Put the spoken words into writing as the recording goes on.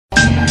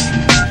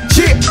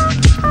Yeah,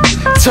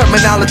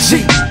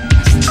 Termanology.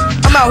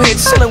 I'm out here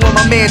chillin' with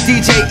my man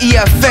DJ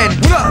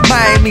EFN,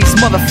 Miami's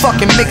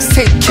motherfucking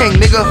mixtape king,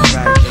 nigga.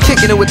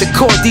 Kicking it with the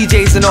core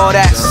DJs and all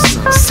that.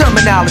 It's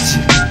Termanology.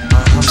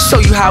 Show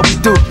you how we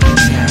do.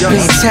 Be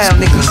in town,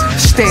 nigga.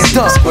 Stand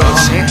up,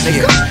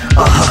 nigga.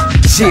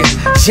 Yeah,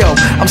 yo,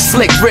 I'm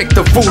Slick Rick,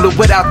 the ruler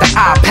without the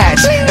eye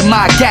patch. And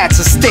my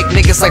gats are stick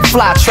niggas like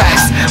fly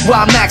tracks.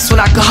 Why max when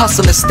I can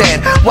hustle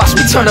instead? Watch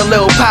me turn a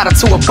little powder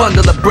to a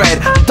bundle of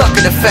bread. I'm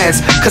ducking the fence,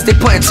 cause they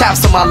putting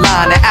taps on my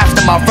line. And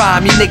after my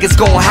rhyme, you niggas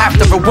gon' have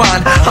to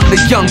rewind. I'm the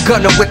young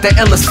gunner with the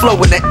illest flow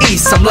in the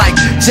east. I'm like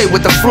Jay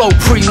with the flow,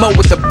 Primo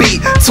with the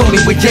beat, Tony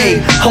with Ye.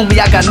 Homie,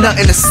 I got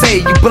nothing to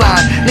say, you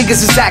blind.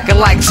 Niggas is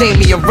acting like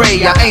Jamie and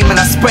Ray. I aim and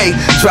I spray,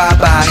 drive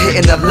by,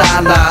 hitting the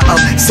la-la.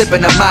 I'm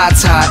sipping a Mai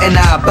Tai and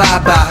I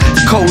bye-bye.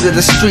 The code of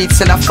the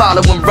streets and I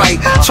follow them right.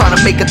 Trying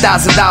to make $1,000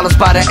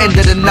 by the end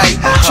of the night.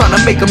 Trying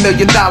to make $1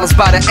 million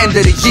by the end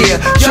of the year.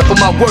 Triple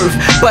my worth,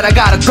 but I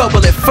gotta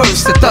double it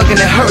first. The thuggin'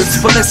 it hurts,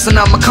 but listen,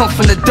 I'ma come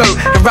from the dirt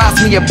and rise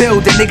me a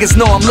building. Niggas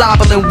know I'm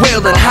liable and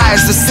wheeling, high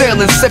as the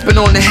ceiling, sipping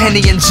on the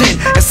Henny and gin.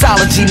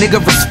 Astrology, nigga,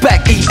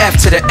 respect, EF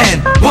to the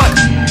end. What?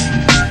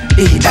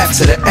 EF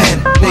to the end,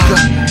 nigga.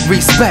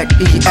 Respect,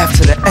 EF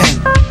to the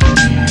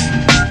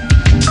end.